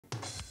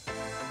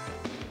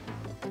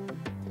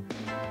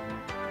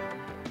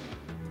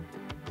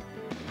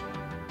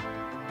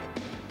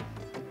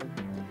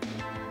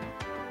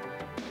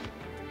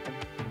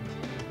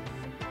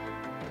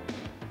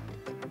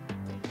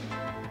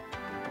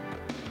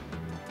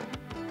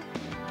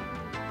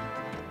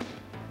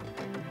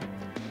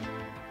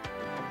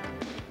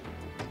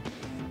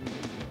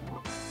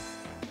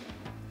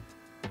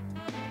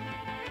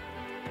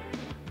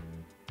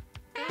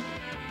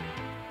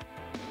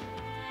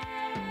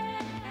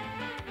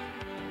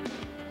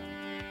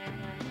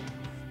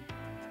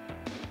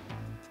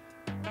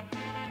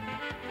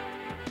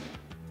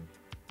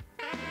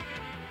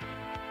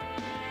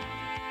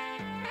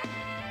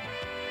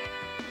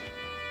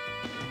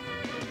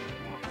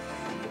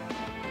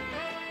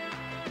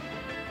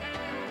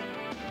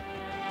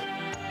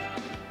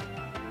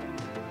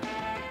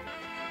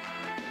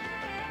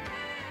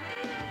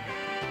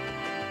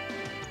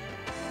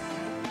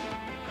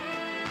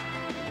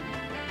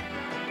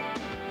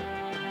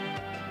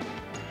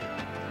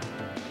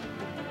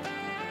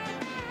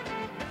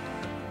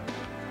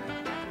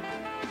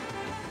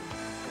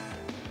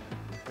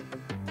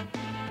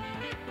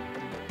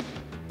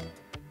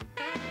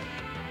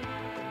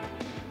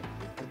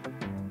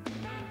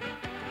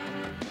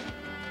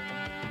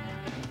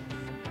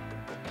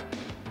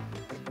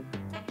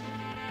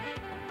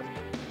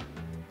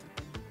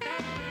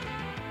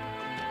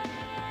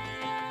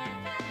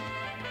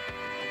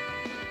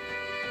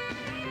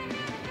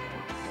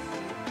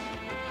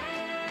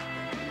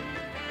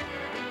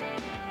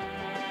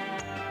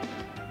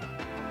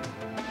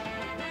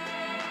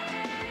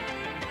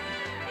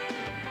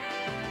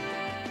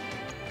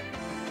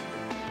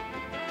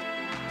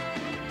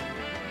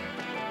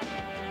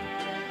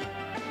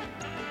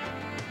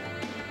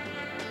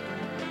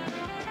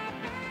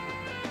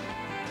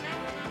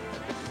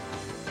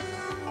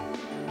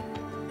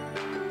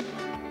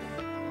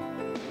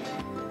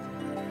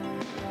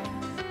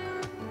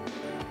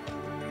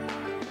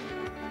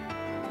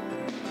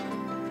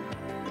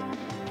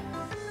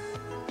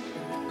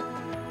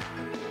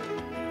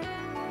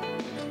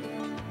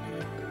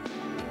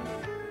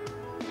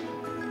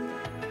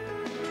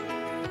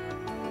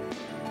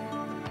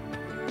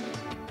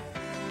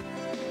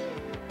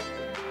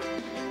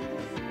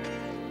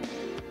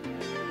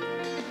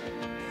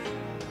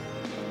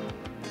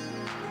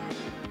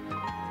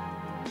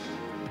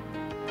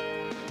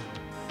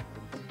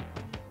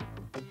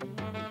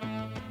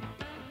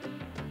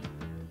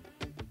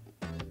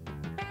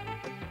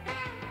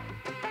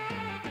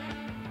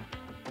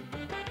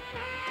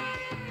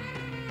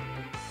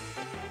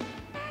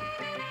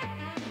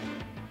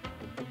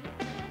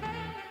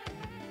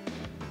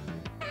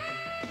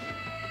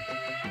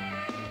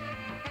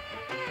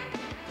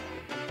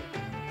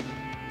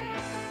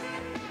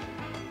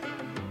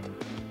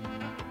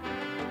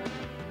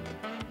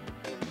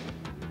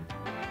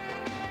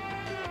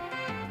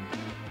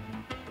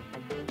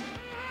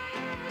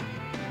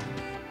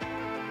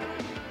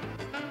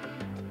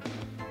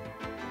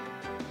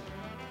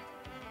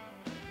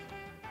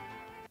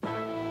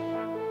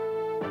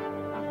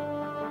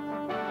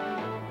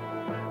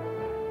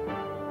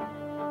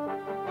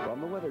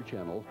Weather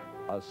Channel,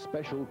 a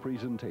special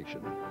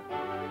presentation.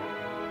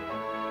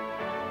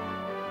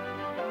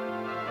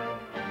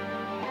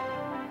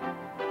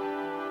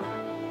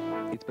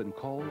 It's been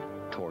called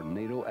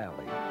Tornado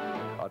Alley,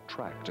 a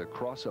tract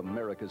across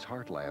America's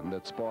heartland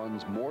that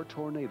spawns more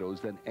tornadoes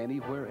than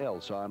anywhere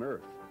else on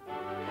Earth.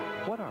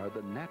 What are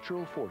the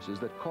natural forces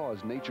that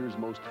cause nature's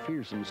most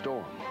fearsome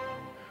storm?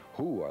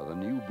 Who are the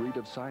new breed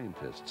of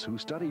scientists who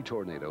study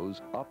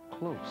tornadoes up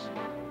close?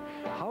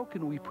 How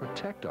can we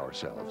protect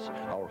ourselves,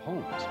 our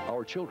homes,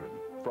 our children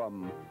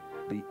from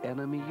the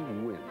enemy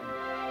wind?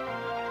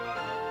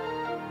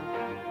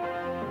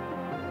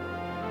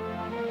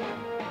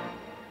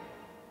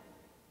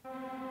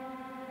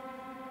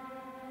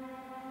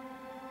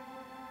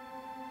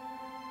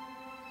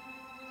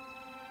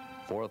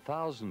 For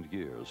 1,000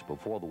 years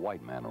before the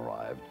white man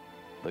arrived,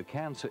 the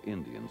Kansa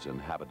Indians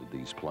inhabited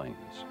these plains.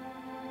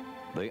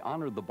 They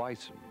honored the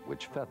bison,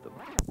 which fed them,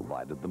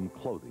 provided them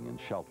clothing and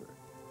shelter,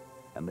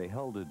 and they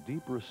held a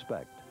deep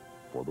respect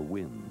for the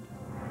wind.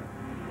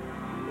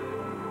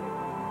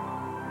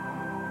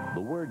 The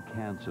word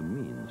Kansa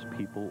means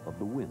people of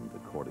the wind,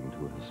 according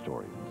to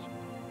historians,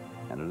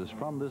 and it is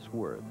from this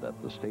word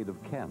that the state of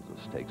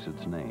Kansas takes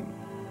its name.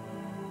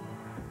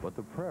 But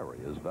the prairie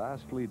is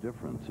vastly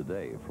different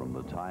today from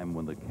the time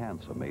when the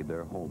Kansa made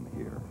their home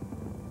here.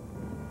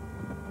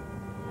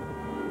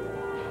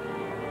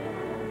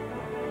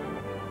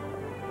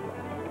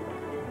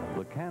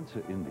 The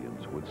Kansa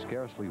Indians would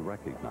scarcely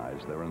recognize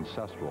their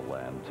ancestral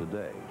land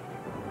today,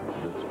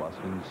 with its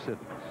bustling cities,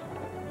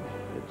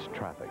 its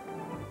traffic,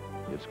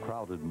 its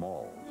crowded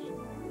malls.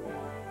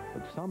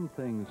 But some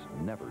things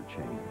never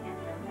change.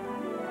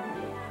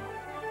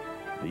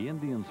 The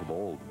Indians of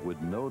old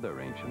would know their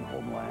ancient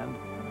homeland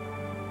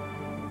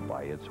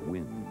by its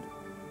wind.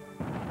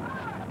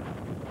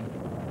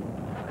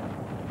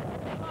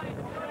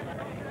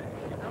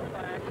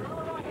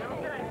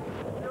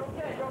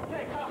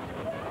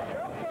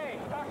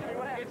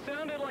 It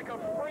sounded like a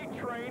freight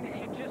train.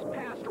 It just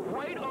passed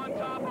right on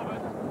top of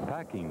us.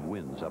 Packing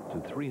winds up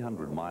to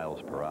 300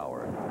 miles per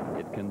hour,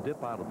 it can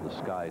dip out of the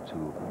sky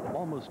to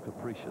almost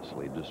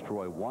capriciously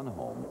destroy one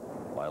home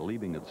while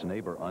leaving its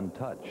neighbor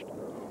untouched.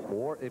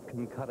 Or it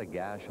can cut a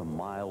gash a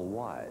mile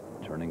wide,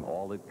 turning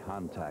all it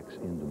contacts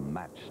into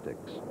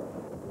matchsticks.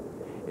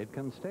 It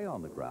can stay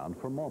on the ground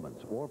for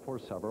moments or for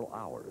several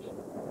hours,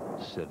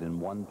 sit in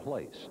one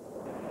place,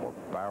 or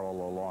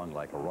barrel along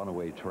like a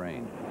runaway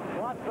train.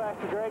 Lots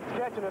faster, Greg. It's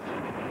catching us.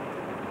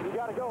 You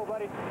gotta go,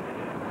 buddy.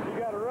 You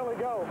gotta really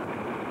go.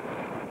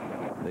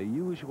 They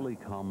usually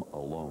come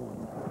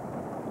alone.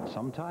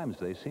 Sometimes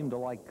they seem to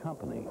like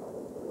company,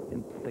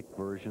 in thick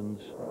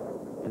versions,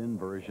 thin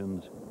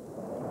versions,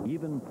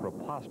 even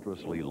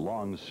preposterously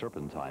long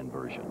serpentine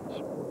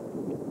versions.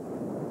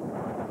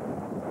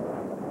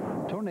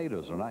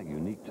 Tornadoes are not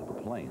unique to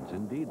the plains.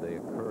 Indeed, they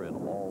occur in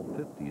all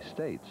 50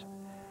 states,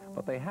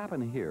 but they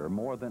happen here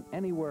more than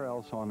anywhere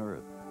else on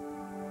Earth.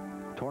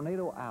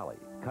 Tornado Alley,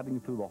 cutting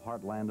through the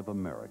heartland of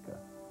America,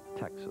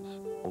 Texas,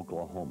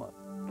 Oklahoma,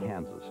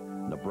 Kansas,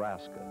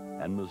 Nebraska,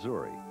 and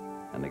Missouri,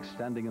 and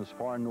extending as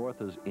far north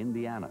as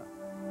Indiana.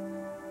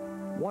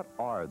 What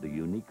are the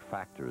unique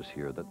factors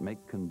here that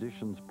make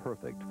conditions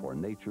perfect for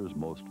nature's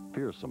most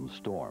fearsome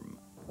storm?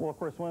 Well, of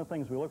course, one of the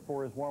things we look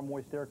for is warm,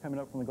 moist air coming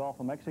up from the Gulf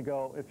of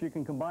Mexico. If you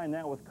can combine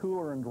that with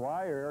cooler and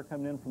drier air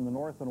coming in from the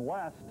north and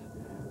west,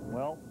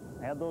 well,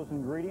 add those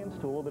ingredients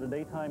to a little bit of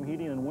daytime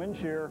heating and wind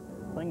shear,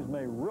 things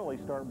may really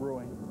start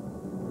brewing.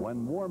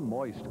 When warm,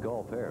 moist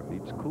Gulf air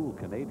meets cool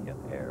Canadian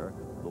air,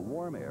 the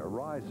warm air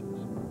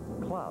rises.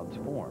 Clouds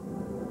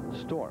form.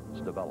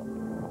 Storms develop.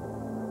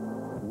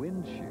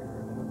 Wind shear,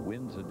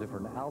 winds at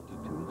different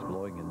altitudes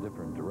blowing in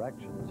different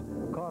directions,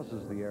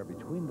 causes the air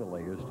between the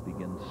layers to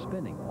begin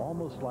spinning,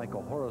 almost like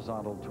a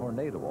horizontal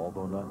tornado,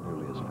 although not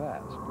nearly as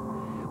fast.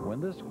 When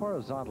this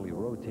horizontally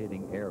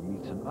rotating air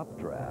meets an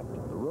updraft,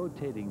 the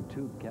rotating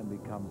tube can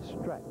become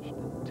stretched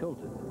and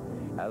tilted.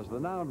 As the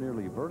now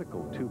nearly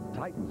vertical tube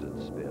tightens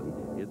its spin,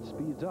 it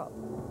speeds up.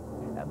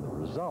 And the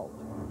result?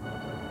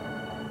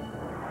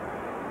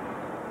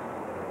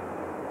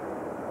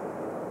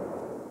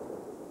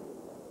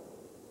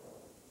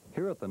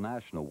 Here at the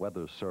National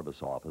Weather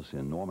Service office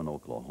in Norman,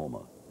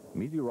 Oklahoma,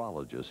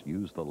 meteorologists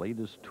use the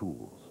latest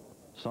tools,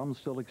 some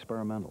still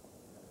experimental,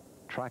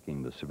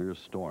 tracking the severe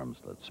storms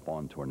that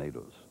spawn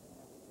tornadoes.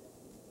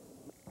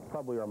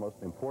 Probably our most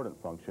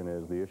important function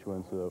is the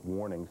issuance of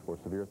warnings for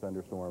severe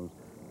thunderstorms,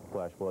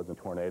 flash floods, and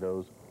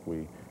tornadoes.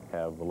 We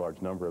have a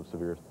large number of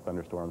severe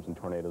thunderstorms and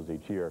tornadoes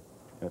each year,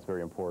 and it's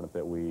very important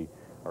that we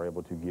are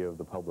able to give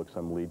the public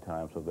some lead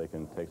time so they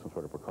can take some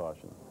sort of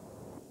precaution.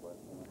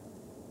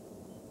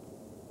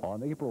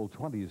 On April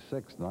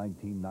 26,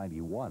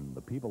 1991,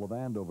 the people of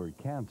Andover,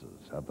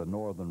 Kansas, at the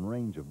northern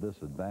range of this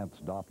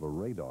advanced Doppler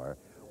radar,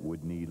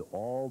 would need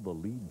all the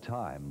lead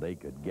time they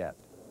could get.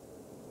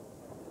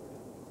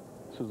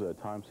 This is a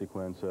time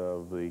sequence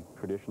of the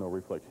traditional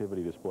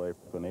reflectivity display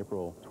on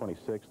April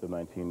 26th of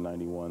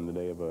 1991, the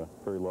day of a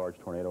very large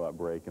tornado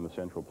outbreak in the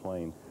Central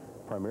Plains,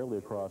 primarily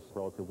across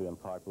relatively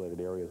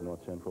unpopulated areas in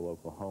north central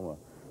Oklahoma.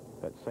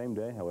 That same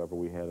day, however,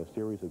 we had a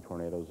series of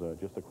tornadoes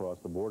just across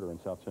the border in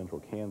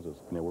south-central Kansas,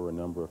 and there were a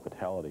number of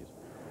fatalities.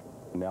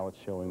 Now it's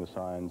showing the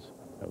signs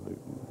of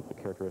the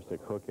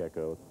characteristic hook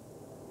echo.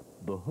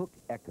 The hook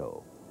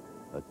echo,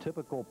 a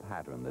typical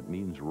pattern that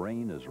means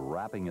rain is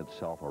wrapping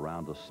itself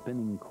around a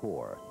spinning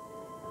core.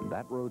 And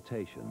that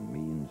rotation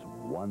means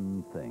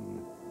one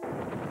thing.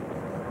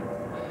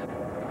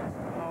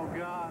 Oh,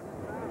 God.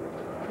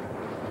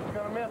 It's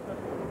gonna miss it.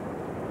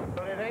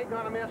 But it ain't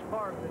gonna miss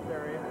part of this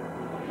area.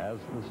 As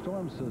the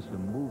storm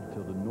system moved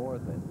to the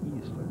north and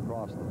east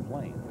across the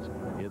plains,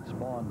 it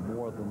spawned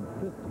more than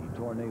 50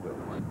 tornadoes.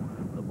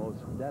 The most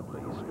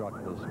deadly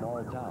struck the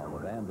small town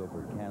of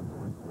Andover, Kansas.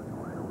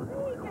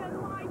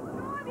 Regan, my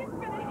God, it's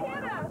gonna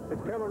hit us!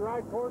 It's coming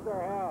right towards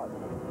our house.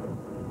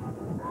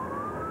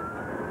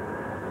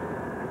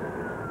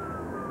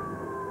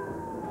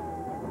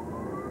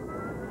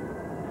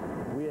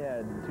 We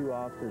had 2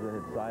 officers that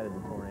had sighted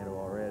the tornado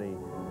already,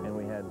 and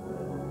we had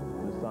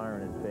the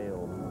siren had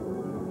failed.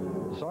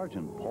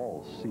 Sergeant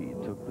Paul C.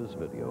 took this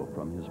video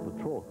from his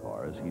patrol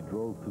car as he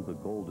drove through the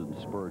Golden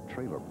Spur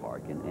Trailer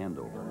Park in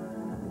Andover.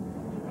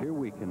 Here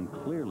we can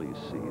clearly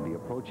see the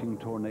approaching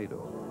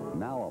tornado,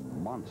 now a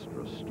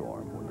monstrous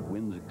storm with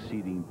winds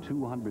exceeding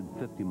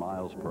 250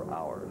 miles per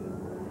hour.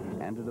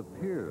 And it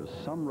appears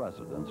some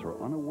residents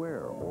are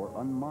unaware or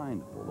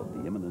unmindful of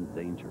the imminent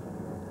danger.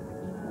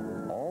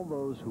 All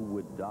those who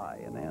would die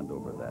in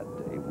Andover that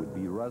day would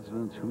be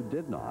residents who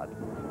did not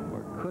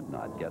or could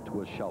not get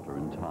to a shelter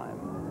in time.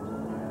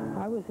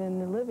 I was in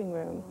the living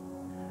room.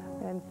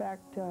 In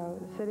fact,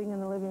 sitting in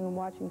the living room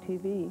watching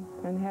TV,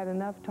 and had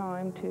enough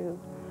time to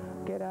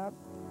get up,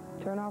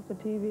 turn off the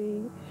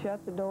TV,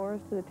 shut the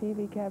doors to the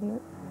TV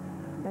cabinet,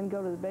 and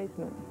go to the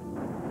basement.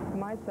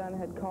 My son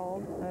had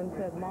called and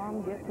said,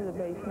 "Mom, get to the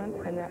basement,"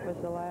 and that was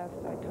the last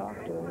I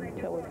talked to him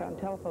until we found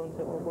telephones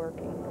that were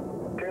working.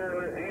 Karen,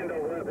 let's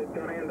Andover up. It's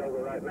gonna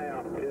Andover right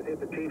now. Just hit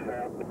the chief's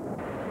house. Let's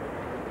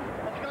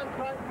go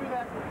right through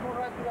that. Let's go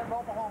right through that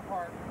mobile home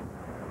park.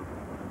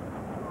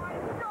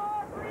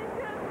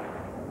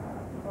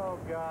 Oh,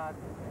 God.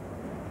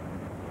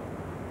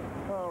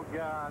 Oh,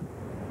 God.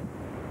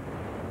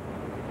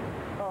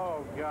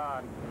 Oh,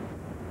 God.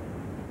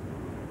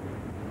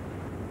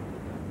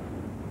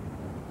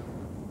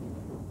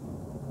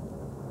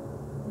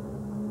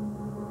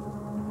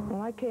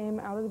 When I came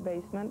out of the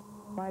basement,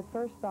 my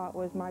first thought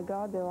was, my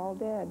God, they're all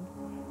dead.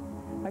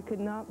 I could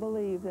not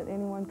believe that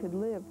anyone could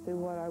live through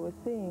what I was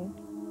seeing.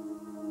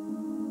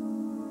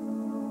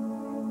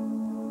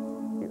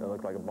 It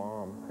looked like a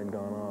bomb had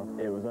gone off.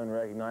 It was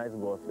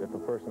unrecognizable. If a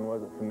person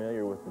wasn't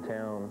familiar with the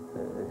town,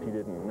 if you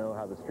didn't know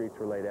how the streets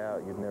were laid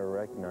out, you'd never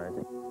recognize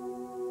it.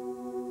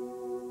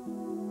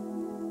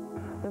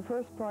 The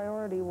first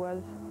priority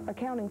was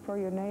accounting for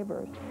your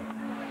neighbors.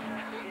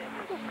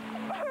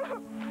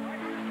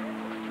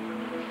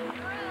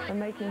 And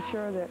making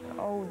sure that,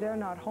 oh, they're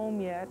not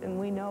home yet, and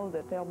we know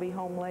that they'll be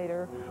home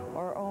later,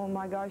 or, oh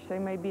my gosh, they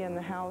may be in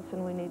the house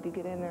and we need to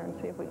get in there and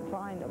see if we can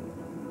find them.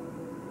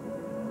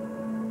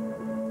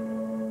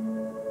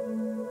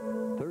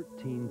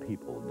 13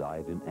 people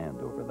died in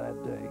Andover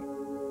that day.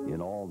 In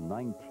all,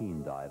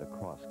 19 died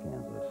across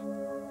Kansas.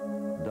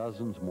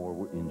 Dozens more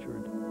were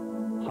injured.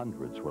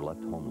 Hundreds were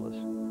left homeless,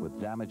 with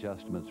damage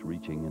estimates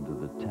reaching into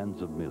the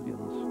tens of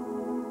millions.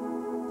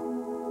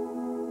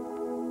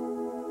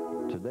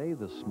 Today,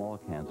 the small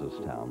Kansas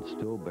town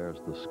still bears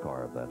the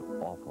scar of that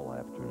awful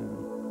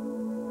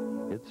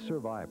afternoon. Its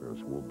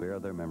survivors will bear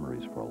their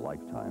memories for a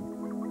lifetime.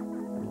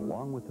 And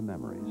along with the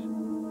memories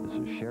is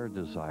a shared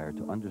desire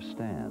to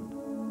understand,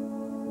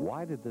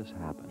 why did this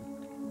happen?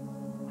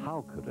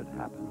 How could it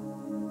happen?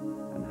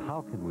 And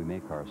how can we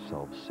make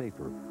ourselves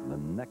safer the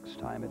next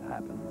time it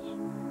happens?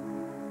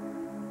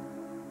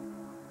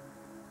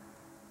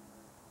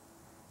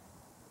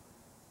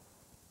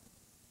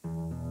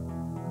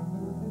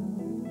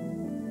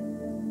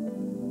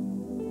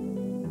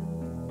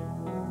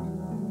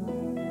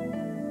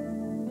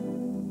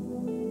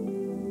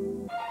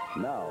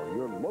 Now,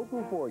 your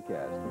local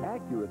forecast,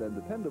 accurate and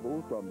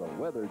dependable from the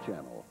Weather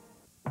Channel.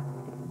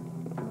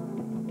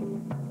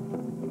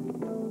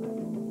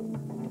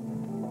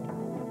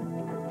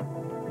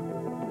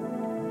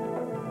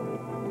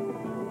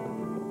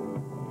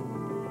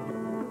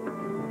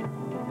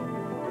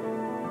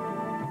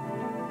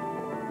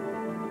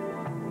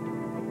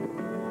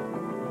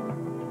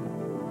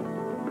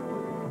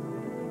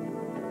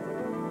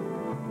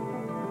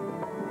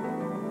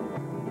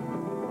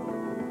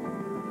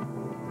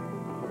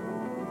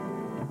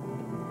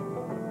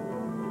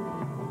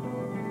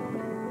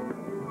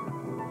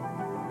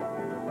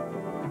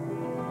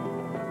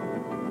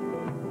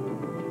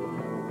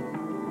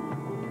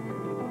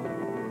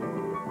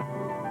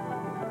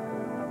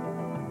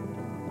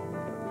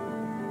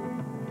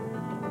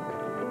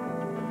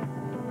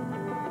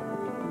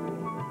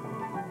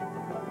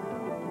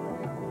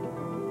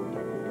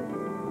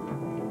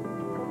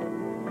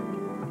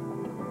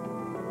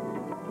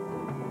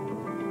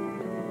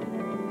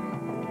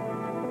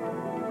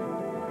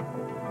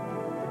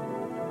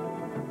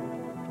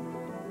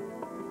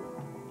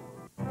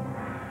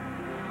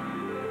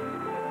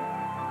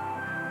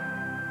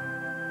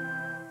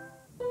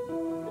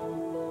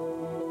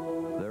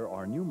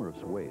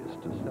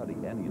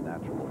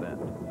 natural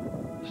event.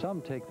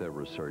 Some take their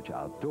research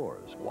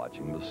outdoors,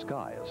 watching the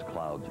sky as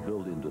clouds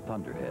build into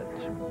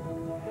thunderheads.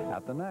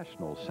 At the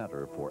National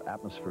Center for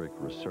Atmospheric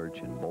Research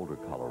in Boulder,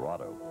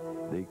 Colorado,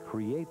 they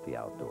create the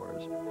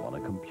outdoors on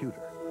a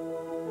computer.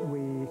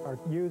 We are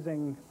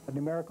using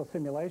numerical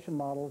simulation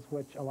models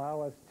which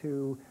allow us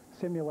to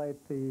simulate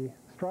the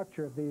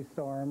structure of these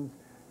storms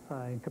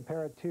and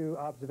compare it to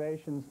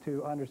observations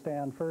to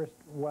understand first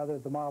whether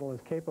the model is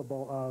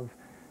capable of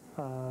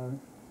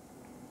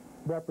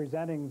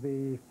representing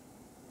the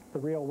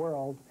real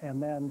world,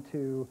 and then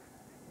to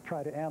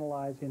try to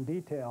analyze in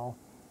detail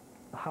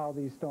how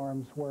these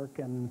storms work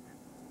and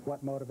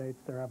what motivates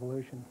their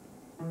evolution.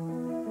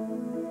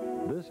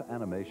 This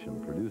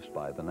animation, produced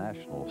by the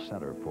National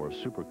Center for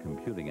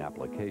Supercomputing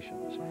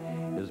Applications,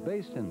 is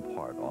based in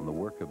part on the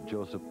work of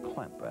Joseph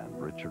Klemp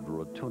and Richard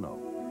Rotuno.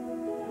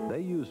 They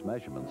use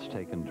measurements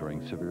taken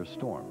during severe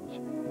storms,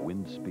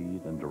 wind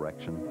speed and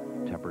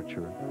direction,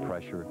 temperature,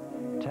 pressure,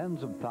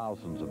 tens of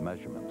thousands of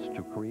measurements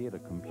to create a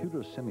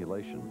computer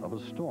simulation of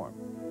a storm,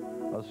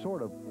 a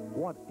sort of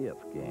what-if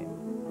game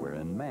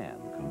wherein man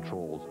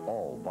controls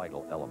all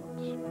vital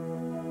elements.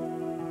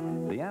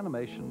 The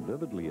animation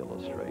vividly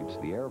illustrates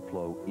the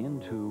airflow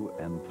into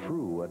and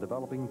through a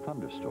developing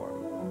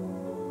thunderstorm.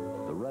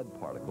 The red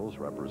particles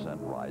represent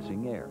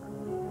rising air.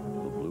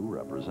 The blue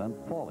represent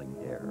falling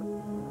air.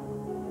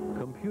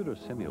 Computer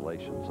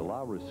simulations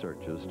allow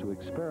researchers to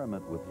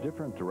experiment with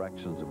different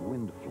directions of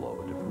wind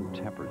flow, different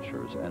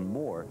temperatures, and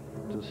more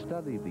to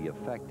study the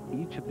effect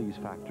each of these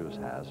factors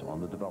has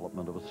on the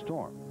development of a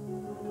storm.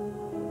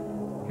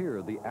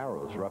 Here, the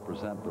arrows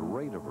represent the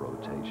rate of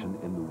rotation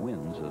in the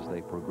winds as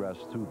they progress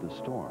through the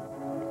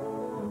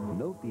storm.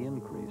 Note the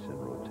increase in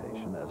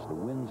rotation as the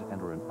winds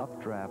enter an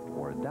updraft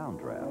or a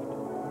downdraft.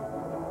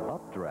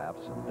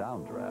 Updrafts and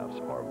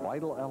downdrafts are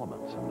vital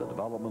elements in the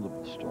development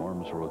of the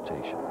storm's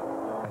rotation.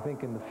 I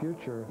think in the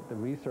future, the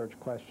research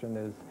question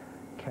is,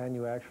 can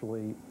you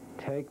actually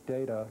take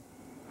data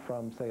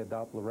from, say, a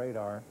Doppler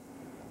radar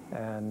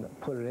and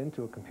put it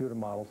into a computer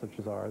model such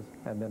as ours,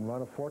 and then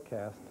run a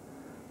forecast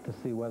to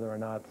see whether or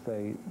not,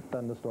 say,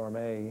 thunderstorm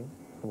A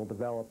will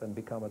develop and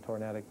become a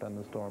tornadic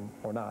thunderstorm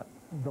or not.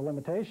 The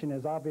limitation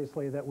is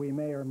obviously that we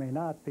may or may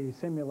not be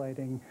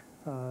simulating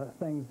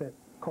things that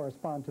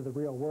correspond to the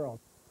real world.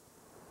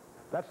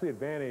 That's the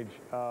advantage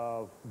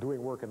of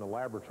doing work in the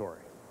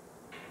laboratory.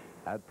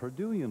 At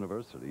Purdue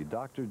University,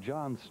 Dr.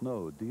 John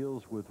Snow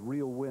deals with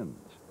real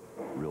winds,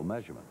 real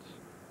measurements,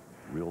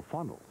 real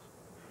funnels,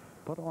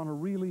 but on a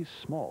really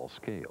small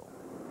scale.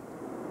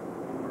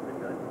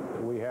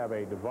 We have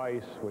a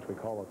device which we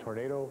call a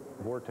tornado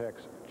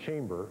vortex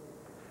chamber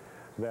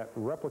that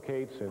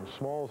replicates in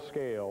small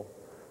scale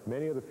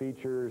many of the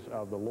features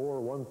of the lower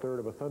one-third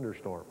of a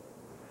thunderstorm.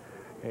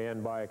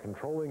 And by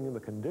controlling the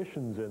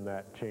conditions in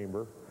that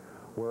chamber,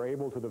 we're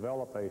able to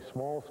develop a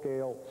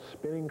small-scale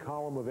spinning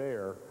column of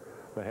air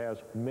that has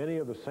many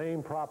of the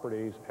same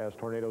properties as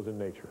tornadoes in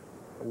nature.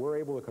 We're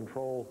able to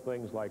control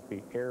things like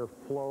the air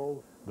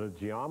flow, the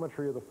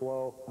geometry of the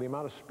flow, the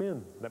amount of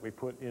spin that we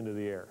put into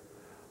the air.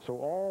 So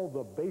all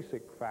the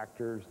basic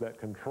factors that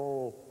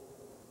control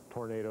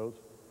tornadoes,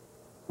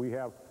 we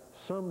have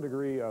some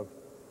degree of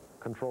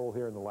control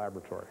here in the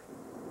laboratory.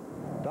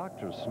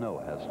 Dr.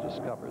 Snow has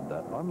discovered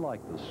that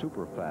unlike the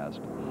super-fast,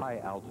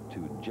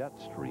 high-altitude jet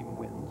stream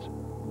winds,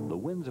 the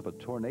winds of a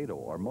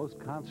tornado are most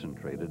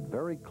concentrated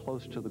very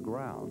close to the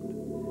ground,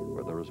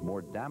 where there is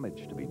more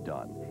damage to be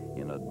done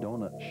in a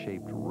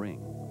donut-shaped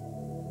ring.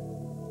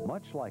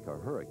 Much like a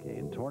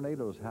hurricane,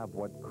 tornadoes have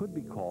what could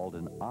be called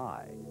an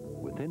eye,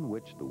 within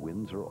which the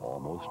winds are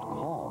almost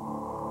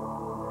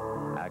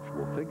calm.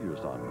 Actual figures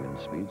on wind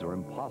speeds are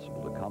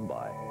impossible to come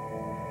by.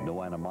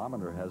 No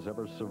anemometer has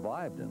ever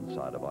survived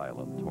inside a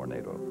violent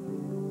tornado.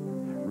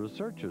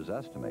 Researchers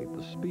estimate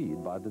the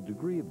speed by the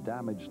degree of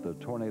damage the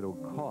tornado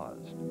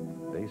caused.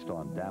 Based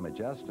on damage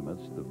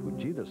estimates, the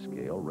Fujita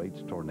scale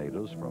rates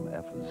tornadoes from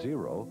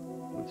F0,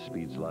 with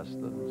speeds less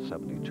than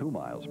 72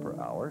 miles per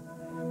hour,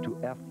 to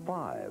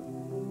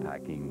F5,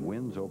 packing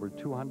winds over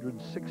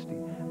 260,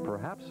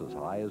 perhaps as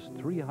high as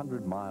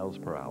 300 miles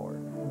per hour.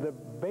 The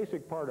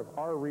basic part of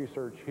our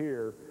research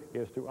here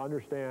is to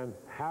understand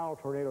how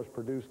tornadoes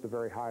produce the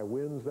very high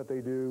winds that they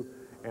do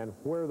and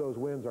where those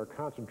winds are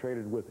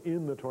concentrated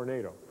within the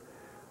tornado.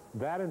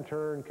 That in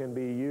turn can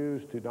be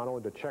used to not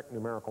only to check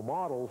numerical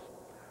models,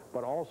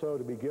 but also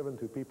to be given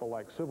to people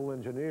like civil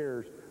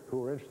engineers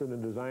who are interested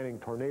in designing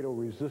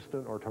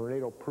tornado-resistant or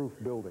tornado-proof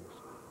buildings.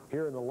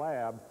 Here in the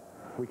lab,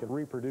 we can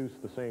reproduce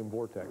the same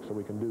vortex, so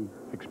we can do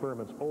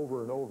experiments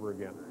over and over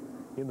again.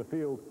 In the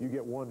field, you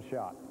get one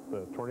shot.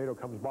 The tornado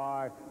comes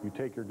by, you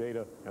take your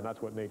data, and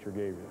that's what nature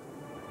gave you.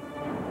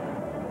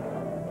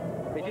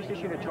 They just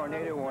issued a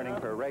tornado warning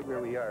for right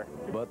where we are.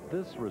 But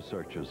this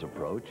researcher's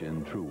approach,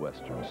 in true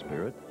Western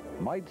spirit,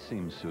 might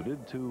seem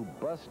suited to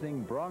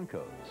busting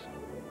broncos.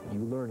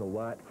 You learn a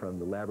lot from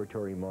the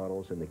laboratory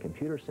models and the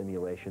computer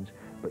simulations,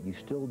 but you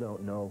still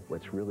don't know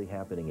what's really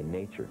happening in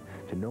nature.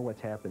 To know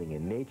what's happening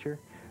in nature,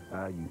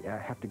 you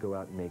have to go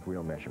out and make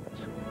real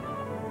measurements.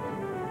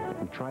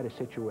 We try to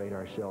situate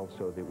ourselves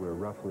so that we're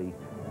roughly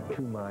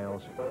 2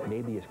 miles,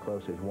 maybe as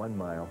close as 1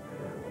 mile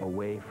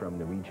away from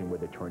the region where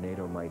the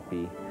tornado might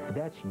be.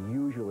 That's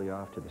usually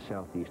off to the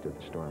southeast of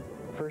the storm.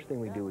 First thing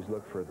we do is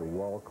look for the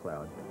wall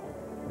cloud.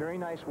 Very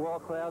nice wall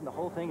cloud, and the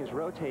whole thing is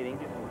rotating.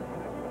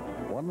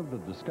 One of the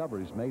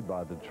discoveries made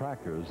by the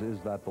trackers is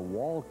that the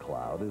wall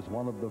cloud is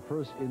one of the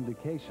first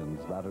indications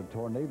that a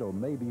tornado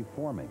may be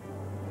forming.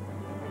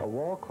 A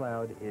wall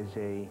cloud is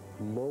a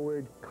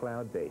lowered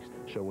cloud base.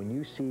 So when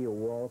you see a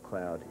wall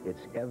cloud,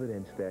 it's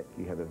evidence that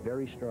you have a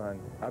very strong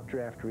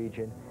updraft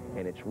region,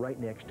 and it's right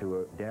next to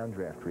a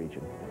downdraft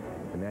region.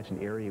 And that's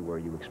an area where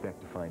you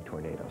expect to find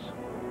tornadoes.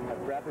 A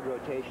rapid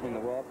rotation in the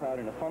wall cloud,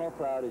 and the funnel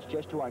cloud is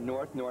just to our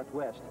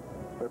north-northwest.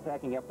 We're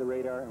packing up the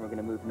radar, and we're going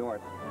to move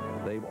north.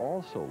 They've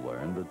also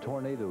learned the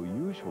tornado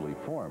usually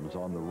forms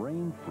on the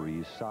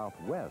rain-free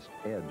southwest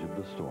edge of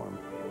the storm.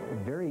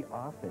 Very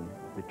often,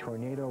 the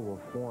tornado will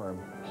form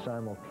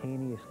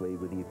simultaneously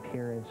with the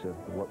appearance of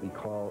what we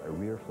call a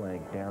rear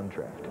flank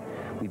downdraft.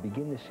 We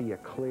begin to see a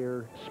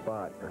clear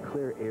spot, or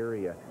clear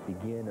area,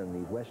 begin on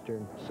the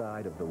western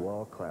side of the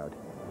wall cloud.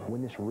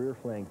 When this rear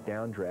flank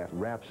downdraft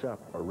wraps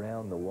up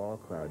around the wall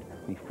cloud,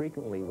 we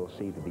frequently will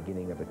see the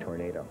beginning of a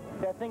tornado.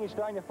 That thing is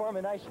starting to form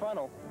a nice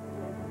funnel.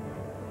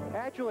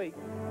 Actually,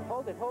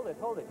 hold it.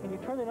 Can you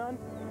turn it on?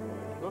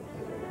 Oops.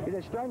 It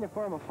is starting to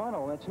form a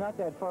funnel, and it's not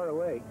that far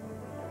away.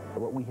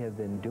 What we have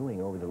been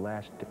doing over the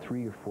last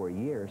 3 or 4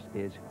 years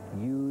is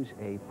use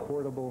a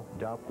portable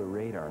Doppler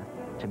radar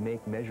to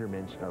make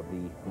measurements of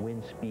the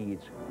wind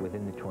speeds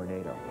within the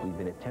tornado. We've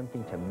been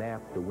attempting to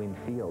map the wind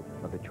field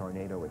of the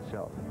tornado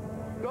itself.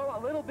 Go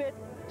a little bit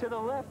to the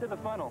left of the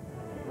funnel.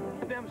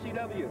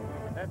 FMCW.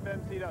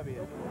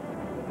 FMCW.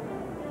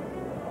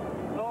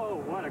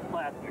 Oh, what a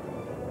classic.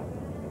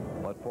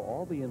 But for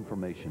all the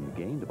information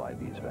gained by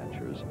these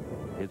ventures,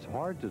 it's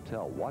hard to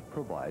tell what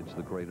provides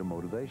the greater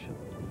motivation.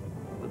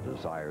 The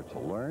desire to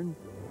learn,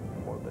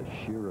 or the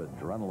sheer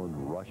adrenaline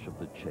rush of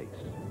the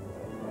chase.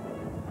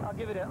 I'll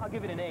give it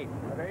an 8.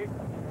 An 8?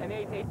 An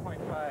 8,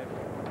 8.5.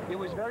 It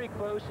was very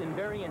close and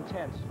very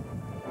intense.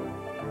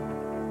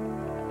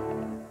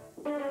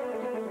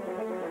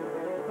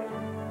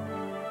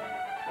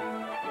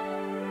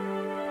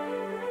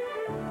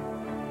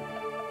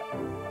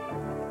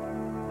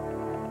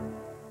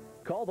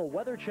 Call the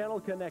Weather Channel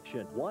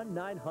Connection,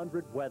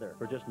 1-900-WEATHER.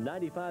 For just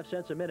 95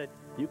 cents a minute,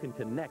 you can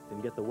connect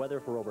and get the weather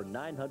for over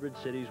 900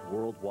 cities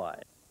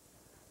worldwide.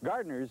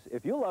 Gardeners,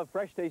 if you love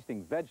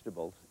fresh-tasting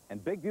vegetables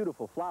and big,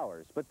 beautiful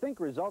flowers, but think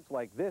results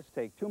like this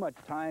take too much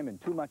time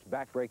and too much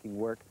back-breaking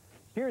work,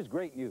 here's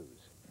great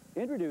news.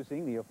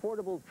 Introducing the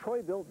affordable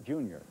Troy-Bilt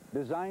Junior,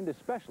 designed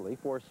especially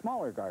for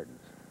smaller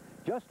gardens.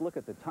 Just look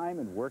at the time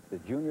and work the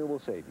Junior will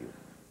save you.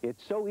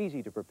 It's so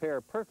easy to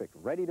prepare perfect,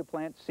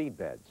 ready-to-plant seed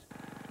beds.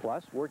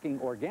 Plus, working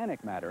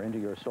organic matter into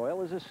your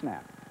soil is a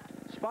snap.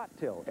 Spot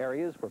till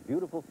areas for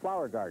beautiful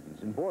flower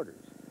gardens and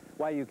borders.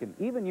 Why, you can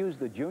even use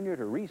the Junior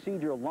to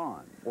reseed your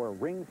lawn or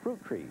ring fruit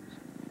trees.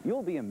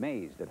 You'll be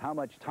amazed at how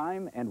much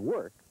time and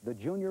work the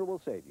Junior will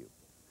save you.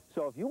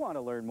 So if you want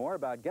to learn more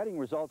about getting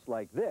results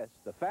like this,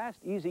 the fast,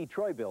 easy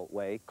Troy-Bilt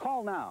way,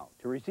 call now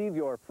to receive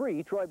your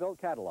free Troy-Bilt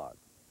catalog.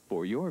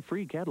 For your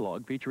free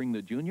catalog featuring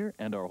the Junior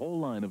and our whole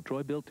line of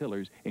Troy-Bilt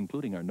tillers,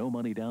 including our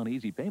no-money-down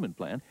easy payment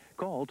plan,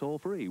 call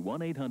toll-free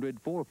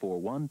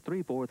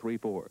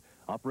 1-800-441-3434.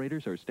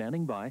 Operators are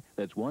standing by.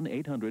 That's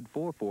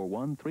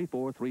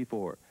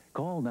 1-800-441-3434.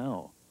 Call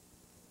now.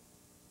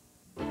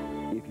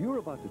 If you're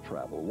about to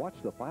travel, watch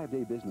the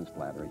 5-Day Business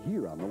Planner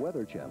here on the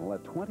Weather Channel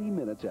at 20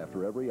 minutes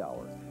after every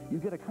hour. You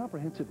get a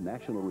comprehensive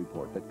national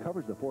report that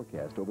covers the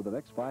forecast over the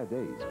next 5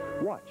 days.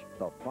 Watch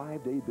the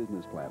 5-Day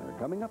Business Planner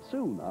coming up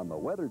soon on the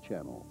Weather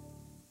Channel.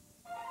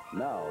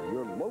 Now,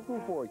 your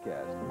local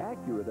forecast,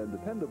 accurate and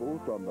dependable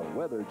from the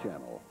Weather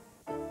Channel.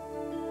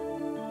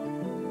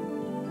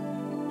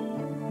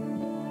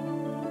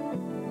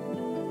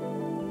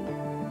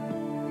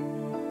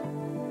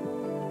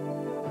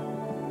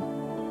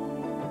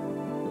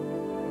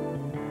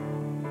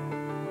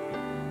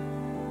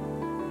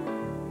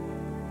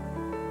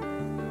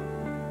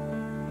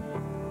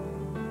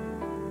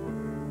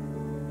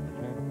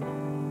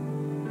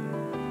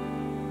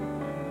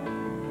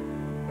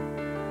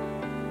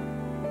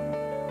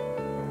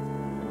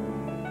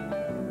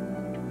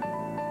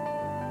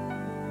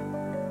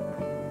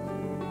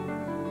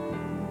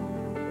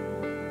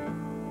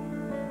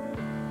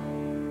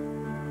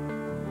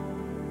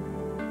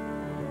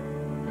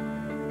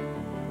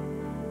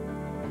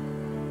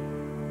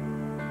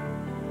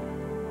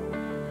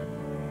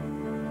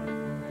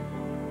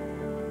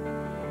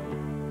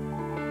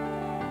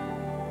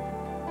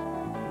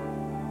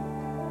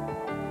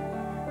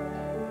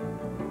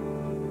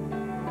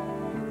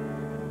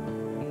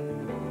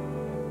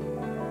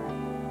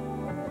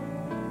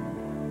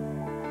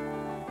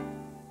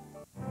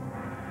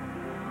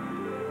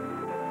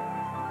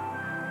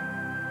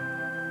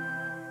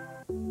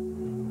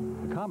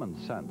 Common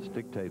sense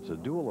dictates a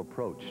dual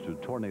approach to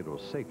tornado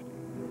safety.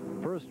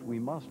 First, we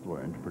must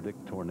learn to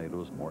predict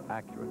tornadoes more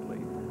accurately,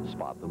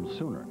 spot them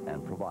sooner,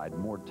 and provide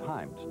more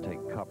time to take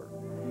cover.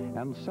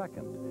 And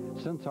second,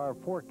 since our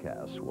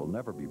forecasts will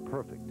never be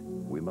perfect,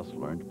 we must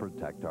learn to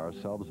protect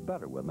ourselves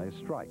better when they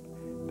strike,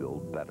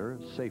 build better,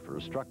 safer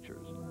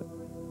structures.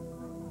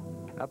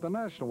 At the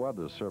National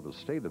Weather Service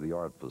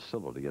state-of-the-art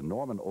facility in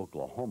Norman,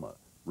 Oklahoma,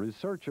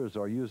 researchers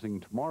are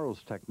using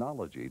tomorrow's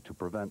technology to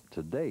prevent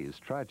today's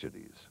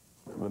tragedies.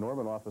 The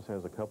Norman office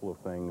has a couple of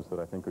things that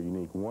I think are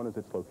unique. One is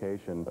its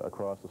location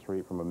across the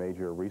street from a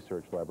major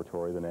research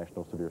laboratory, the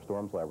National Severe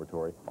Storms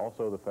Laboratory.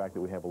 Also the fact that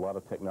we have a lot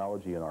of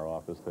technology in our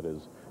office that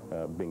is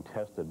being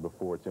tested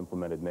before it's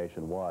implemented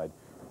nationwide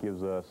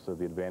gives us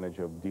the advantage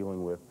of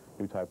dealing with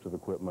new types of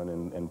equipment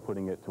and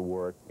putting it to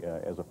work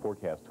as a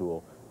forecast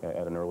tool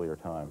at an earlier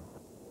time.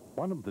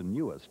 One of the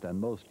newest and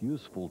most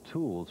useful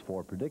tools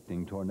for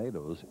predicting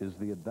tornadoes is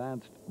the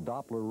advanced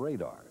Doppler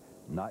radar,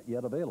 not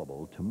yet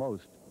available to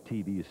most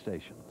TV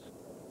stations.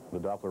 The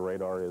Doppler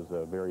radar is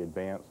a very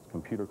advanced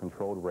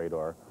computer-controlled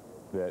radar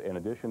that, in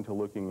addition to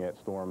looking at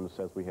storms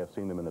as we have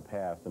seen them in the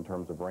past in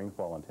terms of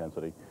rainfall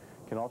intensity,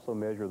 can also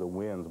measure the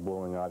winds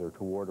blowing either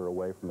toward or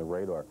away from the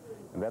radar.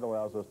 And that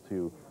allows us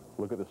to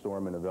look at the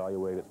storm and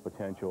evaluate its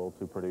potential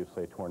to produce,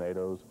 say,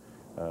 tornadoes,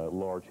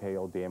 large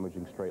hail,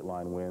 damaging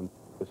straight-line winds.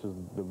 This is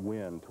the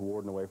wind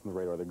toward and away from the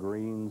radar. The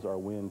greens are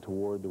wind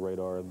toward the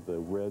radar. The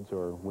reds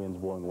are winds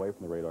blowing away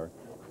from the radar.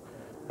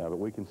 But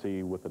we can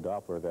see with the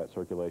Doppler that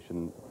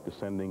circulation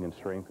descending and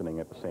strengthening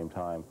at the same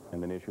time,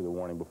 and then issue the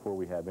warning before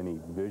we have any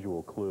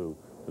visual clue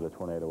that a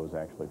tornado is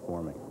actually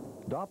forming.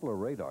 Doppler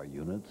radar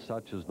units,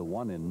 such as the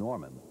one in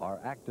Norman, are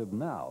active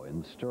now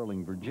in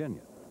Sterling,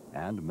 Virginia,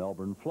 and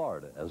Melbourne,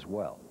 Florida as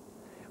well.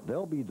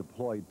 They'll be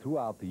deployed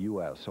throughout the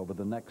U.S. over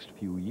the next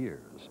few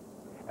years.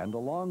 And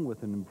along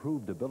with an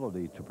improved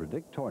ability to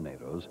predict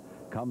tornadoes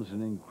comes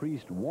an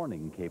increased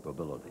warning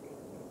capability.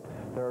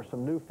 There are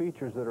some new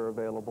features that are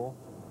available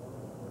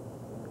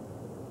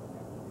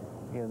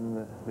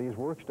in these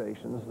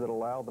workstations that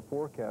allow the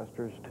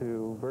forecasters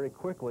to very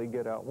quickly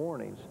get out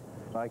warnings.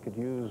 I could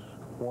use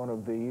one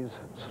of these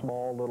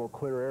small little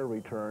clear air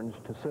returns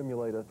to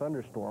simulate a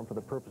thunderstorm for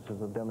the purposes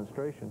of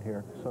demonstration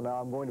here. So now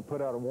I'm going to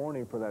put out a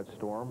warning for that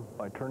storm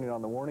by turning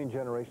on the warning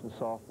generation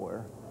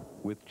software.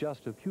 With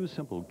just a few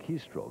simple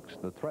keystrokes,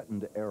 the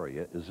threatened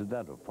area is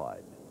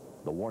identified,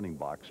 the warning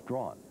box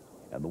drawn,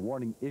 and the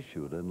warning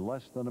issued in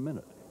less than a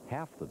minute,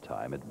 half the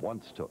time it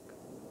once took.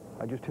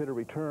 I just hit a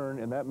return,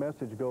 and that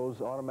message goes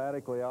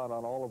automatically out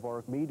on all of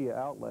our media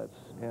outlets,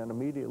 and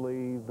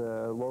immediately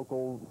the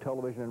local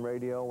television and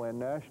radio and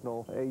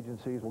national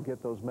agencies will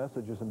get those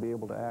messages and be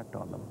able to act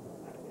on them.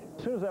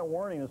 As soon as that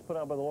warning is put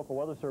out by the local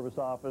weather service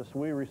office,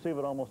 we receive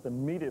it almost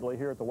immediately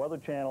here at the Weather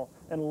Channel,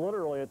 and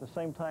literally at the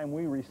same time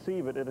we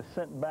receive it, it is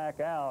sent back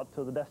out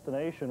to the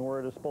destination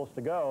where it is supposed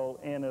to go,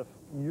 and if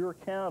your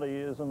county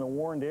is in the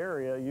warned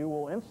area, you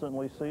will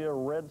instantly see a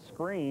red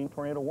screen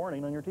tornado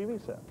warning on your TV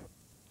set.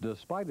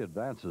 Despite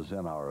advances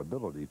in our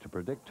ability to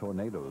predict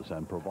tornadoes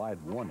and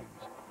provide warnings,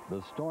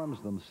 the storms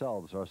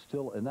themselves are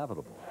still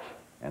inevitable.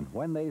 And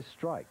when they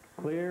strike...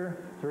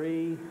 Clear,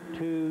 3,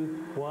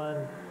 2,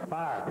 1,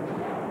 fire.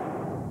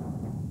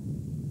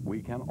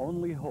 We can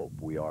only hope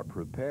we are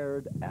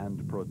prepared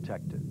and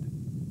protected.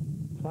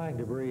 Flying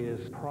debris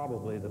is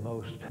probably the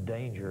most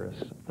dangerous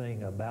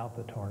thing about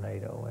the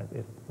tornado.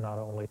 It not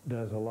only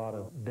does a lot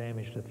of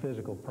damage to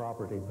physical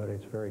property, but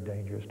it's very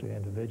dangerous to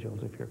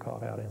individuals if you're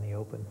caught out in the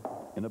open.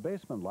 In a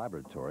basement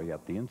laboratory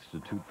at the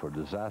Institute for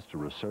Disaster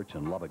Research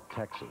in Lubbock,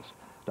 Texas,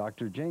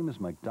 Dr. James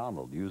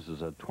McDonald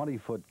uses a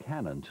 20-foot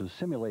cannon to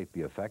simulate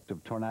the effect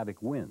of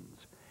tornadic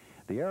winds.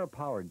 The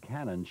air-powered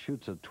cannon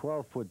shoots a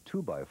 12-foot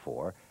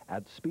 2x4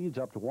 at speeds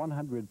up to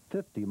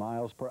 150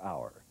 miles per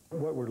hour.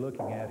 What we're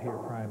looking at here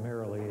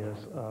primarily is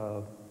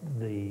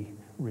the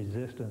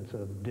resistance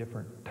of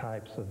different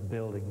types of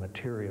building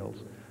materials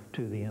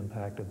to the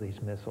impact of these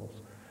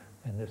missiles.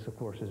 And this, of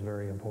course, is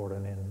very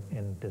important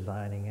in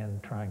designing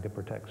and trying to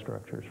protect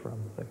structures from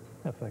the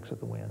effects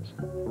of the winds.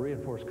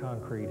 Reinforced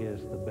concrete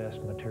is the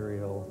best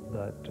material,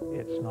 but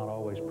it's not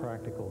always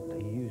practical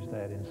to use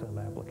that in some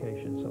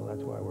applications, so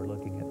that's why we're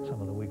looking at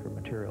some of the weaker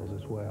materials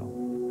as well.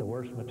 The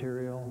worst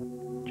material,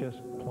 just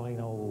plain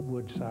old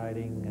wood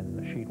siding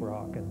and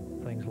sheetrock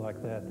and things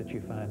like that that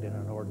you find in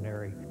an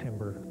ordinary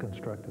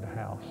timber-constructed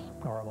house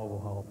or a mobile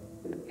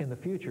home. In the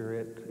future,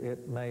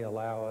 it may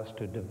allow us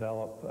to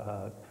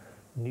develop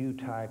new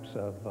types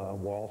of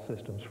wall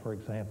systems, for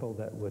example,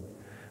 that would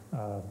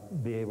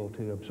be able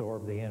to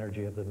absorb the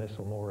energy of the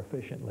missile more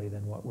efficiently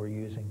than what we're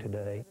using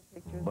today.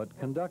 But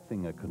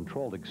conducting a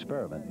controlled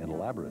experiment in a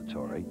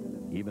laboratory,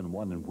 even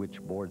one in which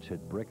boards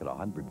hit brick at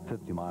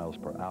 150 miles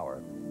per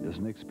hour, is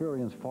an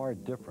experience far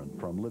different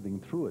from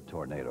living through a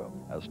tornado,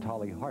 as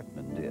Tolly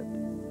Hartman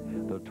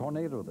did. The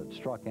tornado that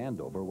struck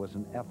Andover was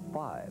an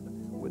F5,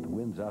 with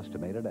winds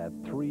estimated at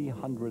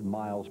 300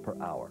 miles per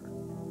hour.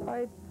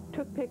 I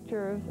took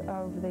pictures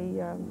of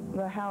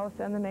the house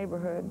and the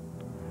neighborhood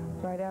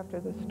right after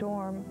the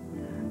storm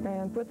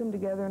and put them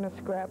together in a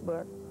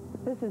scrapbook.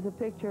 This is a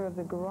picture of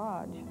the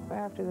garage.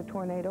 After the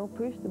tornado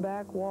pushed the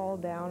back wall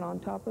down on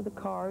top of the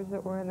cars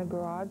that were in the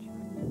garage.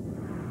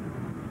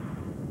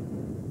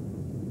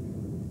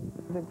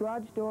 The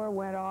garage door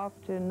went off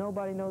to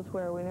nobody knows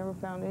where. We never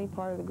found any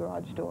part of the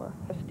garage door.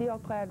 A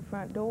steel-clad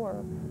front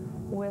door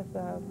with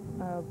a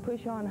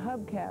push-on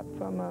hubcap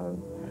from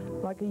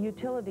like a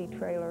utility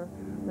trailer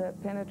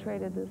that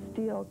penetrated the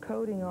steel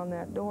coating on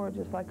that door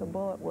just like a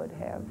bullet would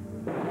have.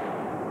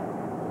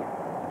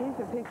 These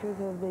are pictures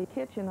of the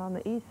kitchen on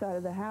the east side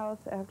of the house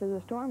after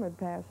the storm had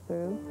passed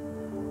through.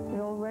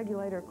 The old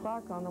regulator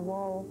clock on the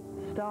wall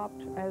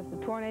stopped as the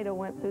tornado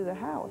went through the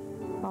house.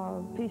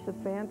 A piece of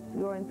fence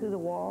going through the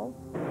wall.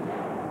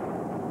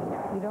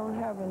 You don't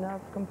have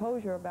enough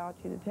composure about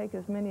you to take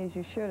as many as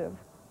you should have.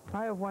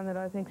 I have one that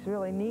I think is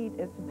really neat.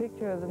 It's a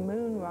picture of the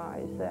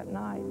moonrise that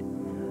night.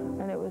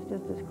 And it was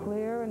just as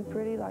clear and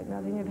pretty like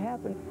nothing had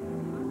happened.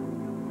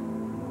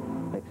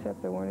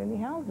 Except there weren't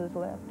any houses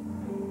left.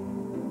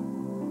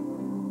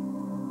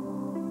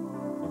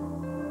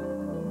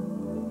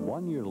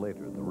 One year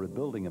later, the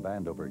rebuilding of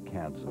Andover,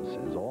 Kansas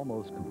is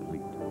almost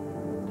complete.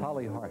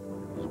 Tolly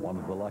Hartford was one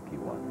of the lucky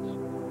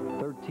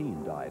ones.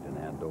 13 died in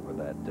Andover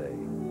that day,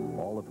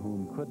 all of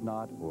whom could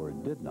not or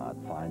did not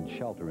find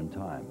shelter in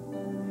time.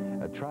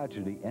 A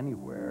tragedy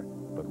anywhere,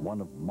 but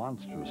one of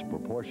monstrous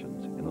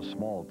proportions in a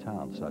small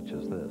town such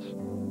as this.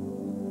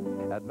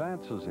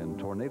 Advances in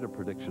tornado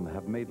prediction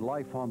have made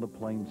life on the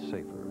plains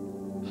safer.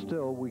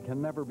 Still, we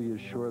can never be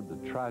assured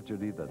the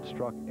tragedy that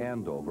struck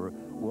Andover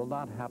will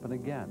not happen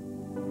again.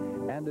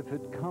 And if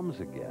it comes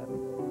again,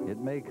 it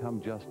may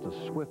come just as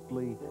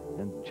swiftly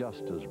and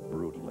just as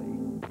brutally.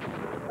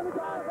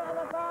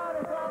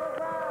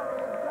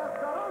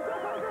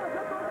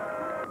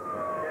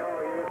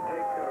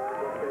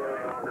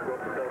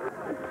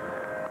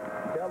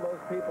 Tell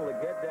those people to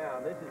get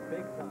down. This is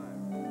big time.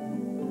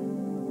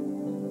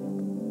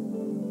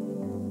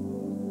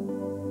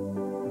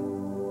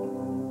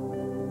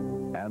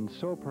 And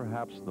so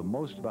perhaps the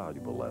most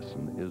valuable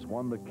lesson is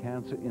one the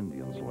Kansas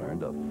Indians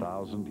learned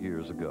 1,000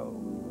 years ago.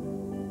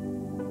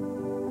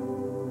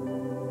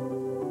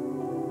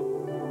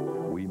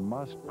 We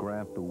must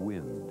grant the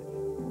wind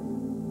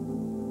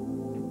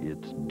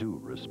its due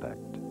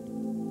respect.